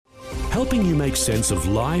helping you make sense of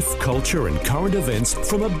life, culture and current events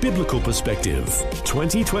from a biblical perspective.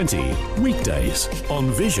 2020, weekdays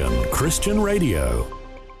on Vision Christian Radio.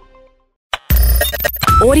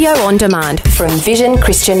 Audio on demand from Vision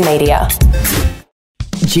Christian Media.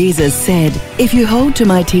 Jesus said, "If you hold to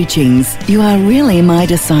my teachings, you are really my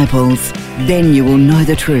disciples. Then you will know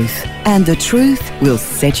the truth, and the truth will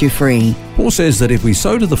set you free." Paul says that if we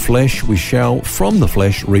sow to the flesh, we shall from the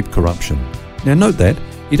flesh reap corruption. Now note that,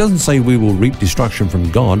 he doesn't say we will reap destruction from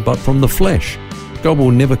God, but from the flesh. God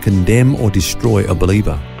will never condemn or destroy a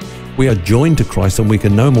believer. We are joined to Christ and we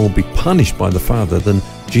can no more be punished by the Father than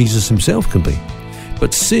Jesus himself can be.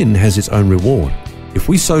 But sin has its own reward. If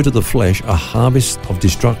we sow to the flesh, a harvest of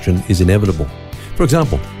destruction is inevitable. For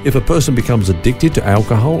example, if a person becomes addicted to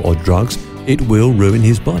alcohol or drugs, it will ruin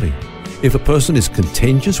his body. If a person is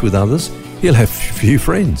contentious with others, he'll have few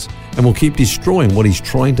friends and will keep destroying what he's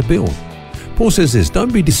trying to build. Paul says this,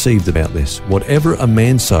 don't be deceived about this. Whatever a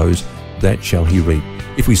man sows, that shall he reap.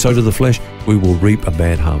 If we sow to the flesh, we will reap a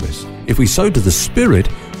bad harvest. If we sow to the Spirit,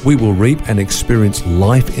 we will reap and experience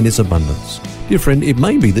life in its abundance. Dear friend, it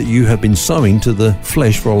may be that you have been sowing to the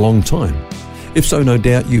flesh for a long time. If so, no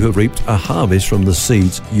doubt you have reaped a harvest from the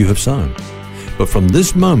seeds you have sown. But from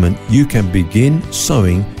this moment, you can begin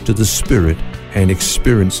sowing to the Spirit and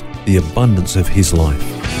experience the abundance of His life.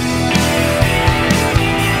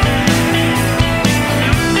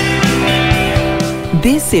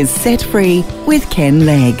 This is Set Free with Ken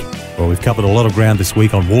Legg. Well, we've covered a lot of ground this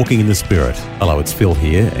week on walking in the Spirit. Hello, it's Phil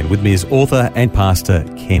here, and with me is author and pastor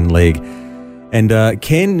Ken Legg. And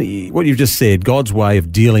Ken, what you've just said, God's way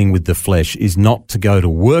of dealing with the flesh is not to go to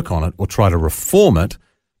work on it or try to reform it,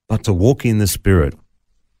 but to walk in the Spirit.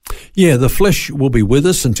 Yeah, the flesh will be with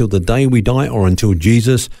us until the day we die or until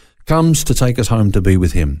Jesus comes to take us home to be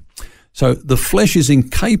with Him. So the flesh is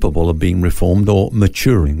incapable of being reformed or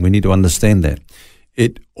maturing. We need to understand that.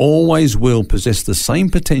 It always will possess the same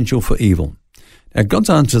potential for evil. Now, God's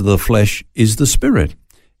answer to the flesh is the Spirit.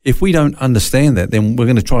 If we don't understand that, then we're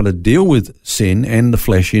going to try to deal with sin and the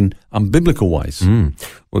flesh in unbiblical ways.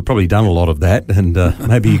 We've probably done a lot of that, and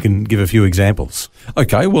maybe you can give a few examples.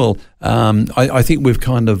 Okay, well, I think we've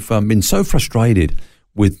kind of been so frustrated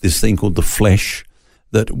with this thing called the flesh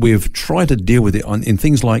that we've tried to deal with it in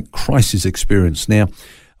things like crisis experience. Now,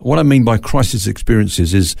 what I mean by crisis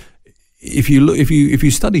experiences is if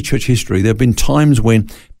you study church history, there have been times when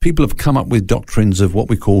people have come up with doctrines of what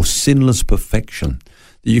we call sinless perfection.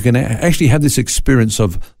 You can actually have this experience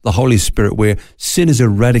of the Holy Spirit where sin is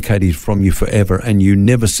eradicated from you forever and you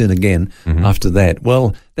never sin again after that.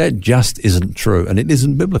 Well, that just isn't true and it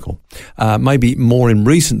isn't biblical. Maybe more in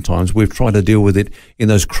recent times, we've tried to deal with it in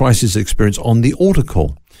those crisis experience on the altar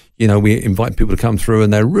call. You know, we invite people to come through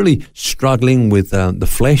and they're really struggling with the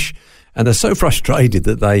flesh. And they're so frustrated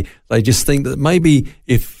that they just think that maybe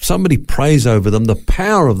if somebody prays over them, the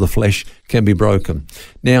power of the flesh can be broken.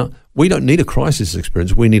 Now, we don't need a crisis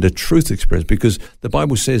experience. We need a truth experience because the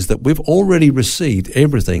Bible says that we've already received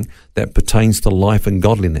everything that pertains to life and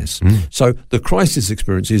godliness. So the crisis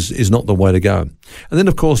experience is not the way to go. And then,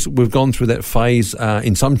 of course, we've gone through that phase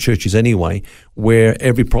in some churches anyway where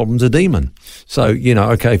every problem's a demon. So, you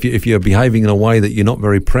know, okay, if you're behaving in a way that you're not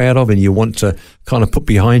very proud of and you want to kind of put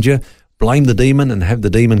behind you, blame the demon and have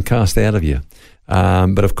the demon cast out of you.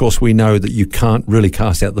 But of course, we know that you can't really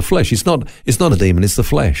cast out the flesh. It's not a demon; it's the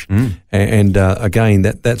flesh. And again,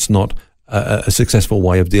 that's not a successful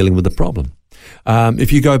way of dealing with the problem.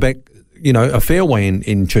 If you go back, you know, a fair way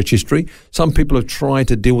in church history, some people have tried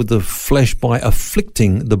to deal with the flesh by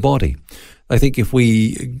afflicting the body. They think if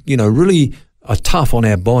we, you know, really are tough on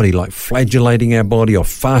our body, like flagellating our body or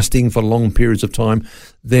fasting for long periods of time,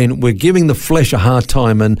 then we're giving the flesh a hard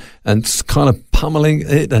time and kind of pummeling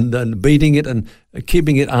it and beating it and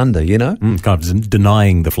keeping it under, you know? Kind of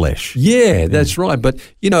denying the flesh. Yeah, that's right. But,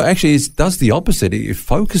 you know, actually it does the opposite. It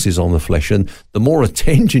focuses on the flesh, and the more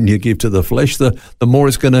attention you give to the flesh, the more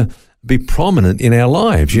it's going to be prominent in our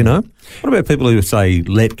lives, you know? What about people who say,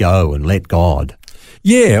 let go and let God?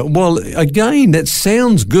 Yeah, well, again, that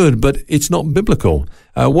sounds good, but it's not biblical.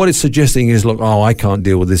 What it's suggesting is, look, I can't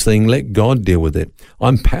deal with this thing. Let God deal with it.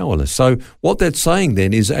 I'm powerless. So what that's saying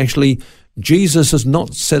then is actually Jesus has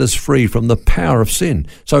not set us free from the power of sin.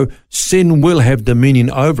 So sin will have dominion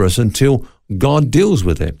over us until God deals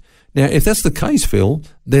with it. Now, if that's the case, Phil,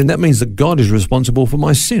 then that means that God is responsible for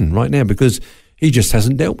my sin right now because He just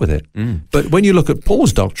hasn't dealt with it. But when you look at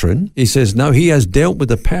Paul's doctrine, he says, no, he has dealt with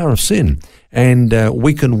the power of sin, and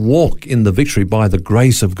we can walk in the victory by the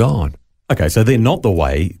grace of God. Okay, so they're not the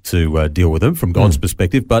way to deal with them from God's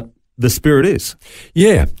perspective, but the Spirit is.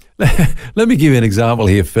 Yeah. Let me give you an example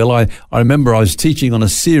here, Phil. I remember I was teaching on a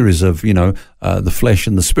series of, the flesh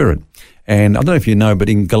and the spirit. And I don't know if you know, but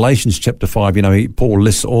in Galatians chapter 5, Paul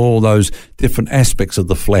lists all those different aspects of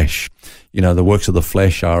the flesh. The works of the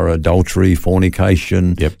flesh are adultery,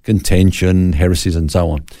 fornication, contention, heresies, and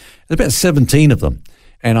so on. There's about 17 of them.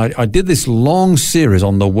 And I did this long series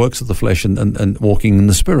on the works of the flesh and walking in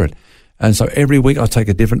the spirit. And so every week I take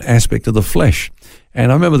a different aspect of the flesh.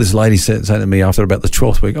 And I remember this lady saying to me after about the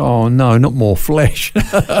 12th week, "Oh, no, not more flesh."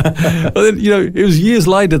 But then, it was years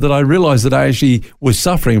later that I realized that I actually was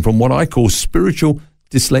suffering from what I call spiritual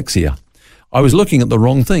dyslexia. I was looking at the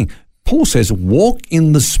wrong thing. Paul says, walk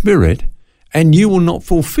in the spirit and you will not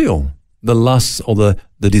fulfill the lusts or the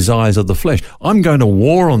desires of the flesh. I'm going to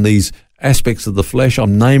war on these aspects of the flesh.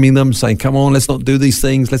 I'm naming them, saying, come on, let's not do these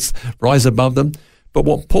things. Let's rise above them. But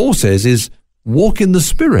what Paul says is, walk in the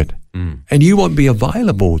spirit, and you won't be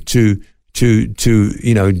available to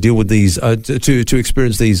deal with these, to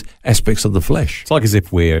experience these aspects of the flesh. It's like as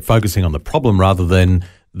if we're focusing on the problem rather than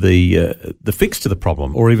the fix to the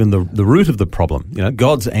problem, or even the root of the problem.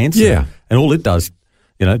 God's answer, and all it does,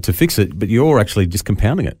 to fix it, but you're actually just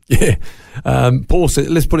compounding it. Yeah. Paul says,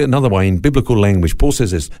 let's put it another way in biblical language. Paul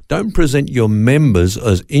says this: don't present your members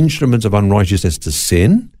as instruments of unrighteousness to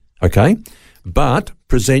sin, okay? But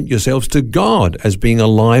present yourselves to God as being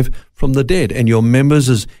alive from the dead, and your members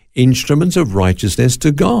as instruments of righteousness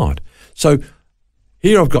to God. So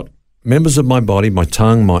here I've got members of my body, my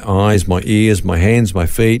tongue, my eyes, my ears, my hands, my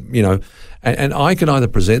feet, and I can either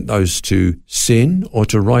present those to sin or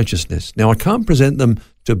to righteousness. Now, I can't present them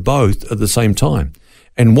to both at the same time.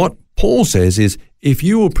 And what Paul says is, if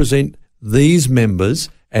you will present these members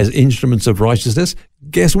as instruments of righteousness,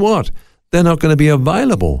 guess what? They're not going to be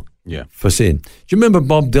available for sin. Do you remember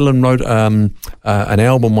Bob Dylan wrote an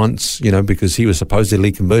album once, because he was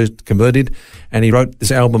supposedly converted, and he wrote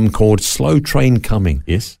this album called Slow Train Coming.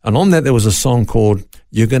 Yes. And on that there was a song called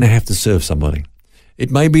You're Going to Have to Serve Somebody.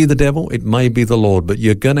 It may be the devil, it may be the Lord, but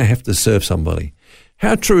you're going to have to serve somebody.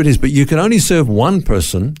 How true it is, but you can only serve one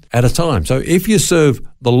person at a time. So if you serve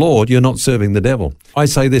the Lord, you're not serving the devil. I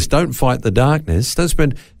say this: don't fight the darkness.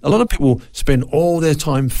 A lot of people spend all their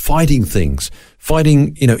time fighting things,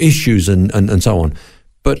 fighting, issues and so on.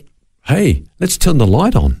 But hey, let's turn the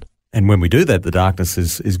light on. And when we do that, the darkness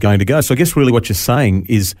is going to go. So I guess really what you're saying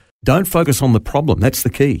is, don't focus on the problem. That's the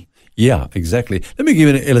key. Yeah, exactly. Let me give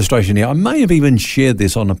you an illustration here. I may have even shared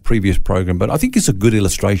this on a previous program, but I think it's a good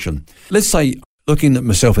illustration. Let's say, looking at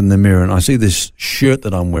myself in the mirror, and I see this shirt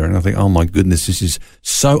that I'm wearing. I think, oh my goodness, this is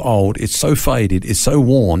so old. It's so faded. It's so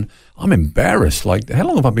worn. I'm embarrassed. Like, how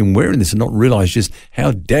long have I been wearing this and not realized just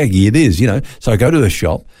how daggy it is, So I go to a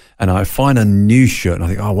shop and I find a new shirt and I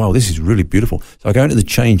think, oh, wow, this is really beautiful. So I go into the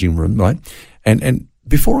changing room, right? And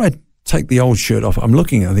before I take the old shirt off, I'm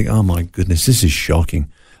looking and I think, oh my goodness, this is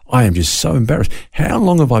shocking. I am just so embarrassed. How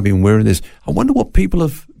long have I been wearing this? I wonder what people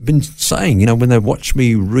have been saying, when they watch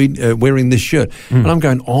me wearing this shirt. And I'm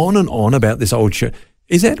going on and on about this old shirt.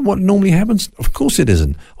 Is that what normally happens? Of course it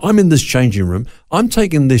isn't. I'm in this changing room. I'm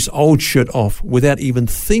taking this old shirt off without even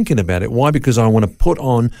thinking about it. Why? Because I want to put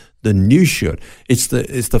on the new shirt. It's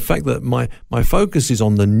the fact that my focus is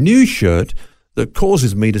on the new shirt that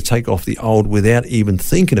causes me to take off the old without even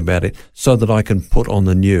thinking about it, so that I can put on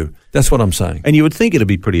the new. That's what I'm saying. And you would think it'd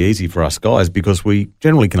be pretty easy for us guys, because we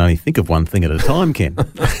generally can only think of one thing at a time, Ken.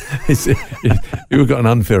 We've got an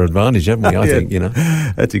unfair advantage, haven't we, I think,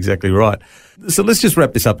 That's exactly right. So let's just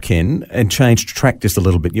wrap this up, Ken, and change track just a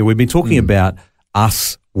little bit. We've been talking about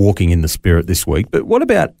us walking in the Spirit this week, but what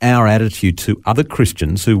about our attitude to other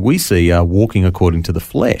Christians who we see are walking according to the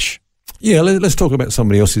flesh? Yeah, let's talk about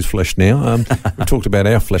somebody else's flesh now. We've talked about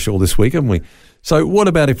our flesh all this week, haven't we? So what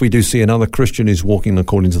about if we do see another Christian who's walking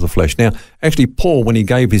according to the flesh? Now, actually, Paul, when he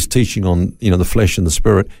gave his teaching on, the flesh and the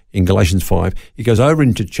spirit in Galatians 5, he goes over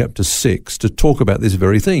into chapter 6 to talk about this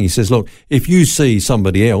very thing. He says, look, if you see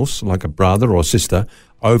somebody else, like a brother or sister,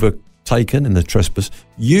 overtaken in the trespass,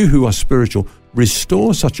 you who are spiritual,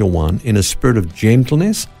 restore such a one in a spirit of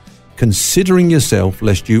gentleness, considering yourself,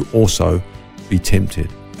 lest you also be tempted.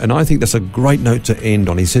 And I think that's a great note to end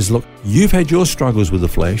on. He says, look, you've had your struggles with the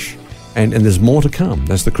flesh, and there's more to come.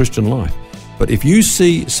 That's the Christian life. But if you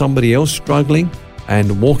see somebody else struggling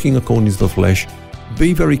and walking according to the flesh,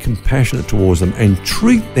 be very compassionate towards them and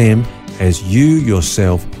treat them as you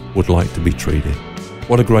yourself would like to be treated.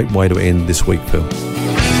 What a great way to end this week, Phil.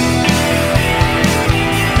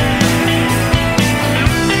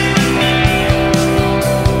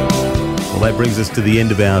 That brings us to the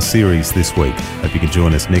end of our series this week. Hope you can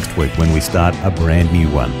join us next week when we start a brand new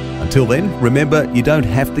one. Until then, remember, you don't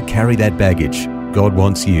have to carry that baggage. God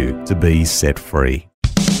wants you to be set free.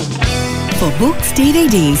 For books,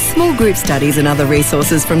 DVDs, small group studies and other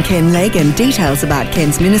resources from Ken Legg and details about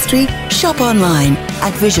Ken's ministry, shop online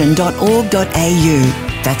at vision.org.au.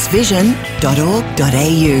 That's vision.org.au.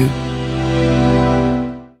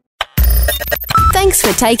 Thanks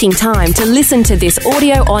for taking time to listen to this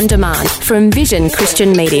audio on demand from Vision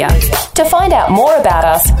Christian Media. To find out more about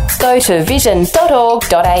us, go to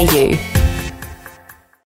vision.org.au.